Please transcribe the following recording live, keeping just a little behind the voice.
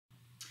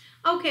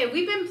Okay,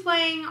 we've been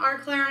playing our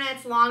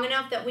clarinets long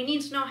enough that we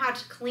need to know how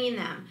to clean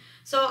them.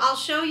 So I'll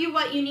show you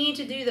what you need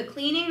to do the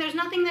cleaning. There's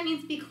nothing that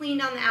needs to be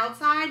cleaned on the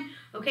outside,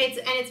 okay,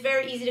 and it's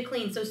very easy to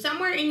clean. So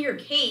somewhere in your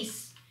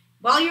case,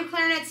 while your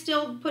clarinet's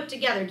still put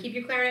together, keep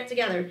your clarinet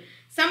together,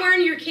 somewhere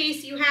in your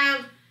case you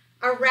have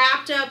a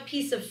wrapped up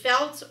piece of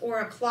felt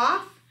or a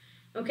cloth,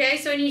 okay?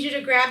 So I need you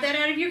to grab that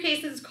out of your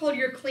case. This is called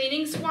your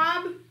cleaning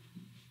swab,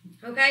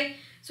 okay?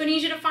 So I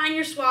need you to find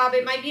your swab.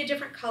 It might be a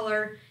different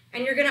color,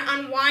 and you're gonna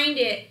unwind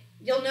it.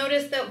 You'll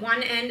notice that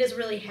one end is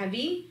really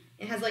heavy.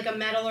 It has like a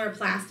metal or a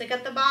plastic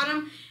at the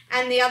bottom,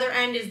 and the other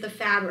end is the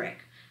fabric,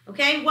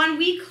 okay? When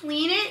we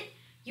clean it,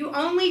 you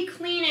only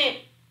clean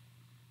it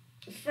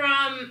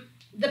from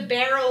the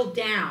barrel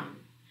down.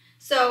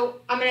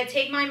 So I'm gonna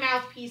take my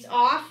mouthpiece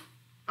off.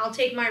 I'll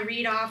take my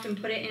reed off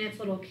and put it in its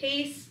little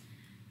case,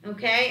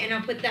 okay? And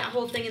I'll put that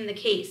whole thing in the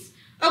case.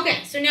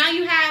 Okay, so now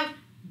you have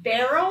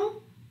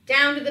barrel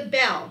down to the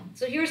bell.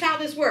 So here's how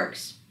this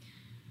works.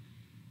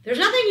 There's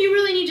nothing you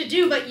really need to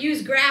do but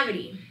use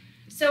gravity.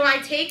 So I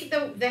take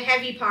the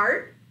heavy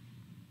part,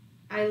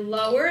 I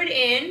lower it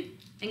in,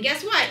 and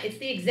guess what? It's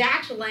the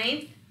exact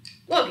length.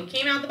 Look, it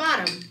came out the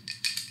bottom.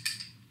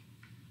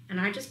 And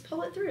I just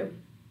pull it through.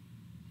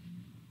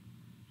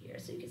 Here,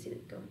 so you can see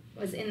that it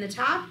was in the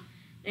top,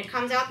 and it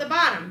comes out the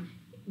bottom.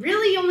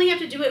 Really, you only have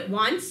to do it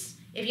once.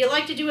 If you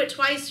like to do it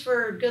twice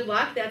for good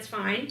luck, that's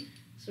fine.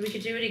 So we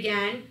could do it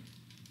again.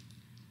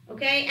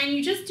 Okay, and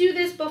you just do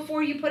this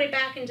before you put it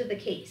back into the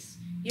case.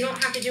 You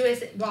don't have to do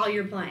it while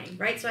you're playing,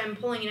 right? So I'm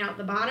pulling it out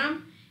the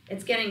bottom.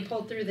 It's getting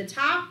pulled through the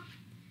top.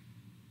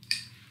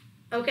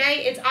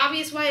 Okay, it's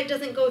obvious why it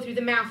doesn't go through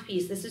the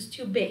mouthpiece. This is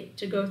too big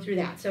to go through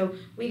that. So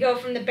we go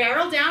from the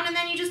barrel down, and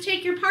then you just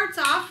take your parts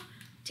off.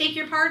 Take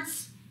your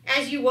parts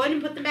as you would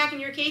and put them back in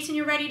your case, and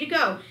you're ready to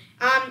go.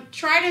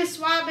 Try to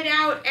swab it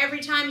out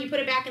every time you put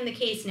it back in the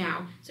case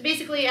now. So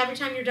basically, every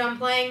time you're done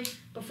playing,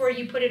 before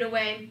you put it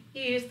away,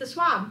 you use the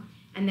swab.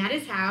 And that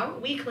is how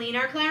we clean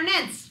our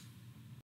clarinets.